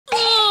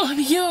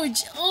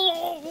huge.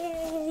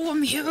 Oh,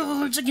 I'm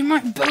huge. Look at my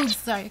boobs.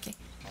 Sorry, okay.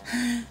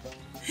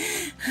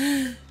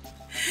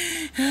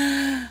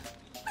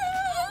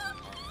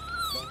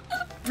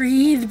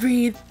 Breathe,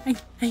 breathe.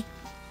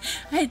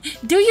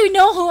 Do you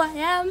know who I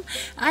am?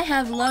 I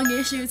have lung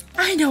issues.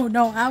 I don't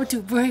know how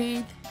to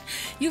breathe.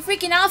 You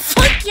freaking out?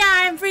 Fuck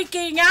yeah, I'm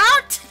freaking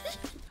out.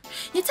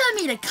 You telling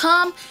me to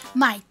calm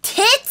my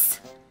tits?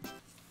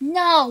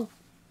 No.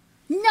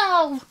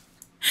 No.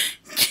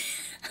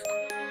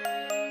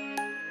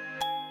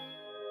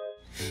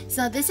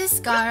 So this is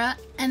Scarra,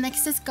 and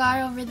next to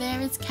Scarra over there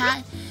is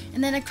Cat,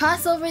 and then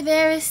across over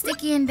there is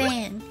Sticky and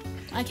Dan.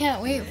 I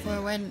can't wait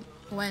for when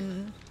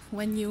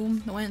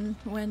you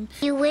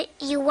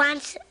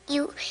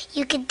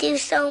could do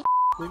so.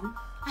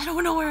 I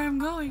don't know where I'm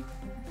going.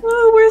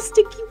 Oh, we're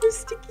Sticky, we're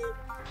Sticky.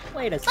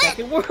 Wait a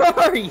second, where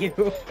are you?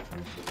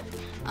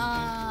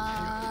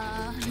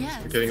 Yeah.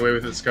 We're getting away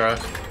with it, Scarra.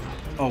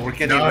 Oh, we're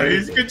getting away.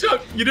 Nice, good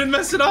job. You didn't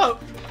mess it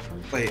up.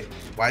 Wait,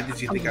 why did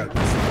you think I was?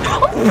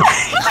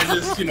 I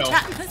just, you know.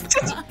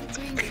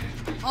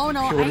 Oh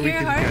no, I hear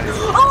her.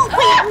 Oh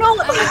wait, no,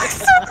 I'm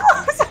so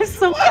close. I'm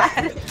so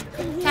bad.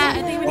 Cat,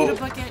 I think we need a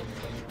bucket.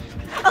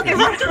 Okay,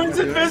 He turns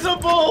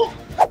invisible.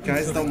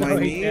 Guys, don't mind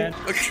me.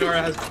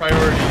 Scarra has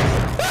priorities.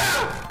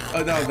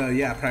 Oh no,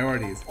 yeah,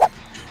 priorities.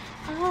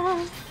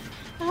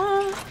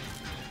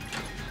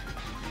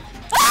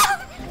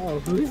 Oh,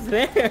 who's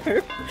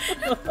there?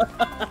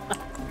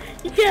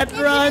 You can't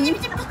run!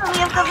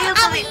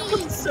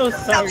 I'm so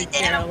sorry,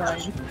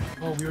 Caroline.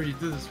 Oh, we already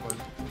did this one.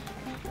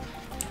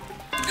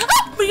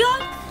 Oh my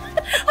god!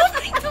 Oh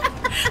my god!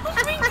 Oh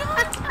my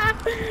god!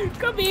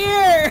 Come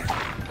here!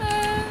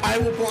 I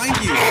will blind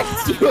you!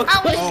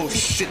 Oh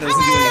shit, that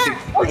doesn't do anything.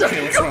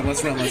 Okay, let's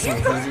run.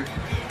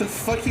 The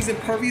fuck, he's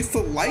impervious to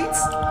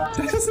lights?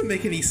 That doesn't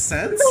make any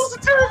sense. That was a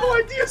terrible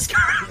idea,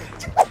 Scarra.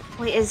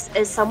 Wait, is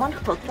someone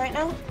hooked right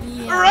now?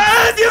 Yeah.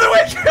 Run the other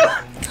way,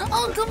 Caroline!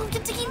 Oh, go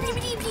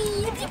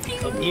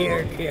Come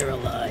here,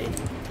 Caroline.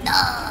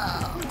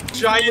 No!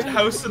 Giant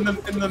house in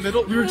the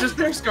middle. We were just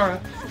there, Scarra.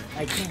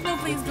 I can't. No,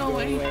 please go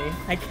away.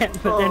 I can't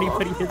let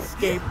anybody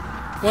escape.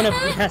 One of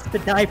you has to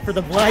die for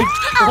the blood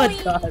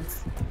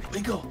gods.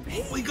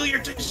 Wiggle your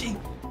tushy.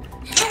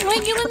 I'm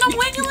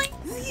wiggling.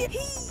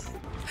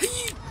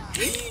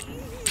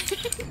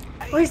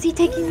 Where's he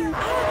taking you?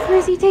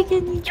 Where's he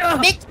taking you?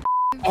 Bitch.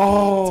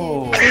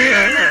 Oh!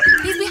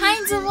 He's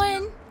behind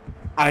someone.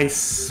 I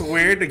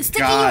swear to Sticky,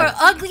 God, you were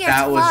ugly as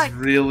that was fuck.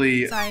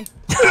 really Sorry.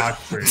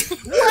 awkward.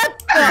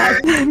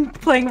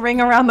 Playing Ring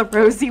Around the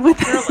Rosie with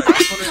her.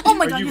 Oh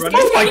my god, you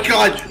Oh my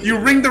God, you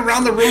ringed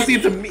around the Rosie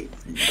into me.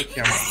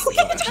 Okay,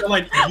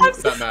 Like, I'm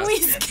that mask. we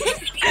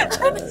scared.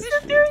 I'm so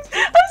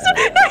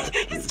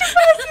he's too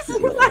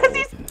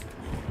fast.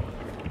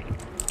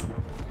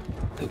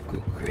 Go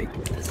great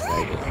with the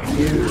sight of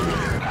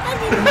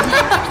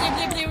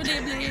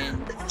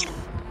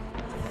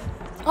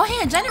Oh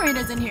hey, a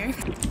generator's in here.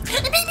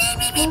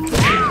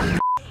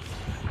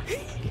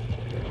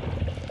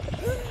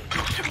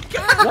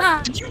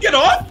 What? Did you get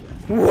off?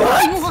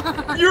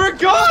 What? You're a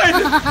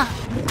god!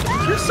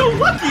 You're so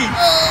lucky!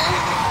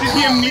 Did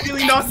he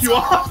immediately knock you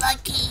off?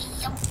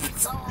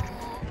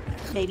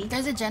 Maybe.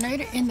 There's a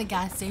generator in the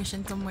gas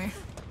station somewhere.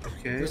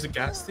 Okay. There's a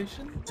gas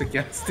station? It's a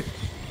gas station.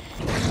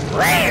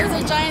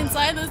 There's a giant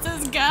sign that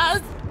says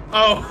gas.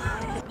 Oh.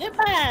 Get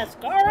past,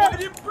 Scarra! Why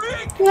did it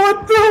break?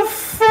 What the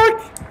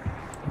fuck?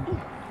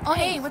 Oh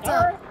hey, what's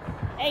up?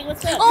 Hey,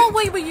 what's up? Oh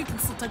wait, you can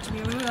still touch me.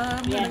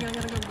 I'm Yeah. gotta go.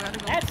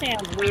 That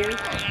sounds weird.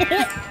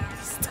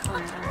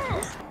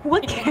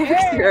 What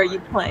character are you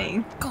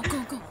playing? Go.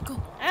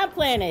 I'm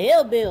playing a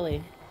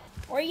hillbilly.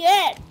 Where you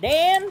at,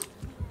 Dan?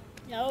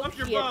 Oh, Up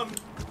your shit. bum.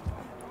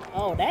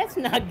 Oh, that's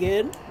not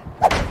good.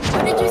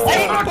 What did you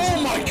say?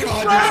 Oh my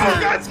God!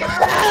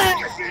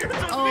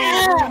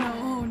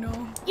 Oh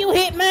no. You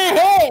hit my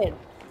head.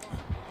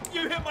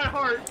 You hit my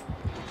heart.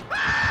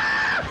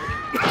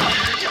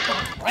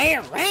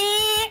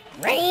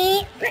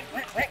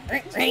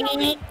 It's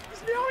meowing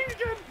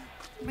again.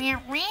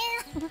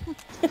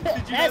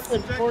 That's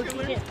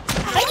unfortunate.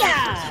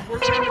 Hiya!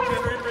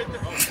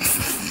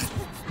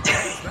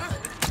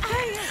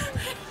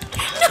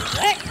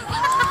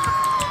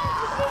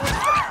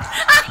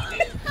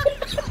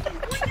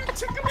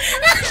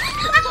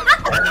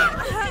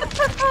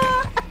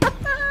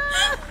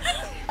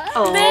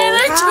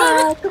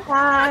 Oh,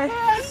 goodbye.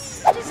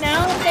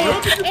 No,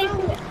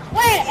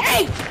 wait,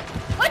 hey!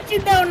 What you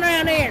doing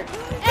around here?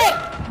 Hey!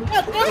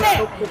 Look, come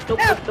here!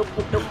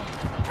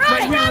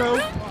 My hero.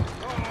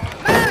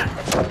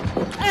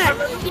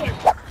 Shit!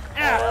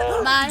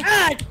 Bye.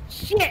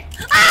 Shit!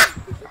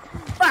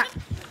 Fuck!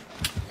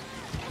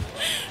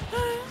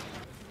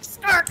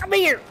 Scar, come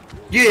here!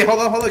 Yeah, hold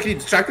on. Can you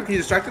distract him?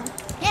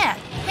 Yeah.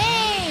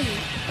 Hey.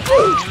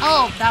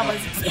 Oh, that was.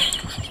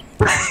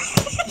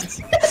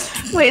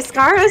 Wait,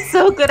 Scarra is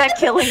so good at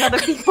killing other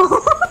people.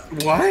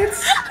 What?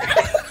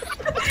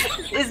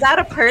 Is that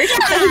a perk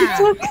that you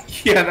took?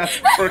 Yeah, that's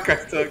the perk I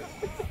took.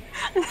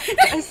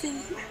 I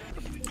see.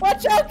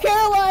 Watch out,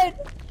 Caroline!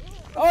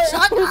 Or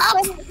Shut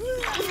up!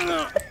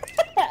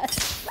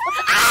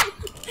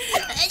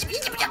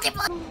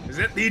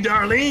 it me,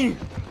 Darleeng?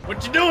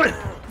 What you doing?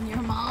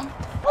 Your mom?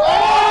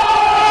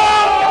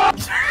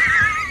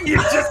 You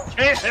just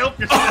can't help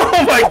yourself.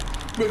 Oh my!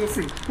 Wiggle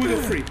free,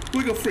 wiggle free,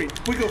 wiggle free,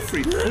 wiggle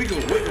free, wiggle,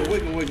 wiggle,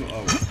 wiggle, wiggle.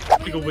 Oh.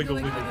 Wiggle, wiggle,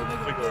 wiggle,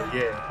 wiggle,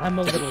 yeah. I'm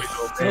a little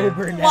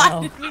sober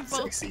now.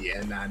 Sexy,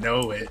 and I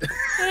know it.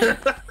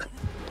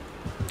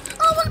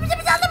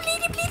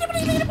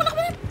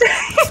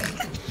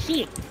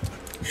 Shit.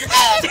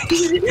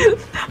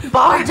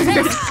 Bars.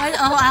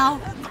 Oh, ow.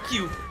 Fuck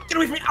you. Get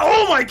away from me.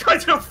 Oh my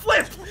god, you don't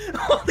flip.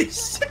 Holy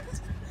shit.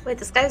 Wait,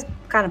 this guy's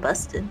kind of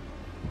busted.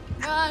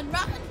 Run,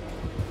 run.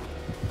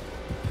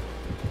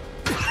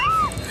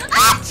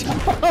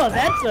 Oh,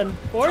 that's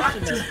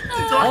unfortunate.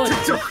 Oh,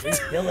 it's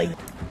killing.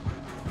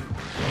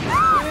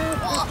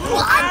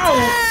 What?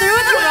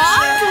 Through the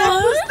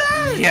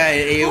rock? Yeah,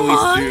 it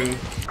always do.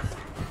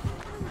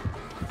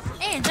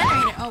 Hey, a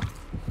generator. Oh.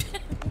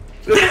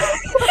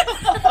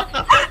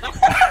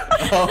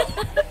 Oh.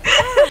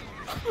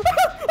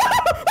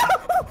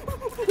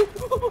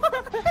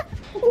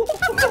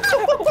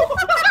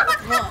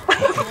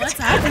 What's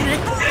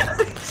happening?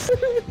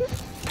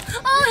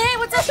 Oh, hey,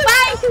 what's up?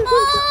 Bye.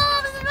 Oh.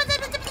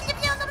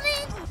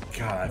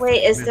 God.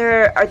 Wait, is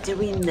there? Or did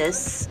we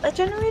miss a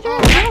generator?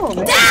 No.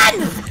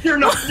 Dad! You're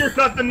not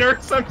the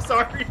nurse, I'm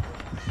sorry.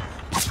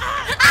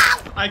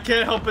 I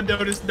can't help but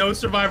notice no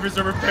survivors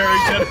are repairing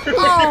generators.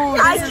 Oh,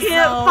 I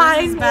can't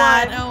find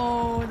bad. one.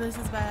 Oh, this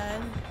is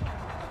bad.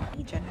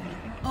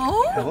 Generator.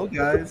 Oh? Hello,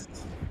 guys.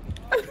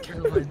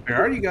 Caroline.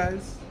 Where are you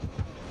guys?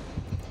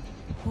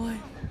 What?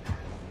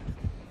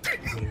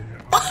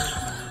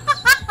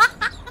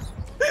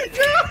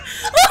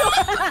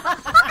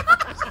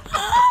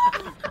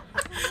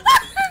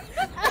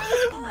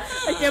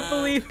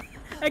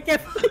 I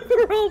can't believe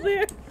we're all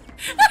there.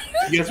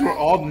 You guys were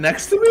all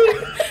next to me?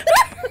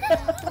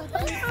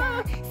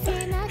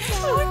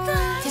 What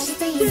the?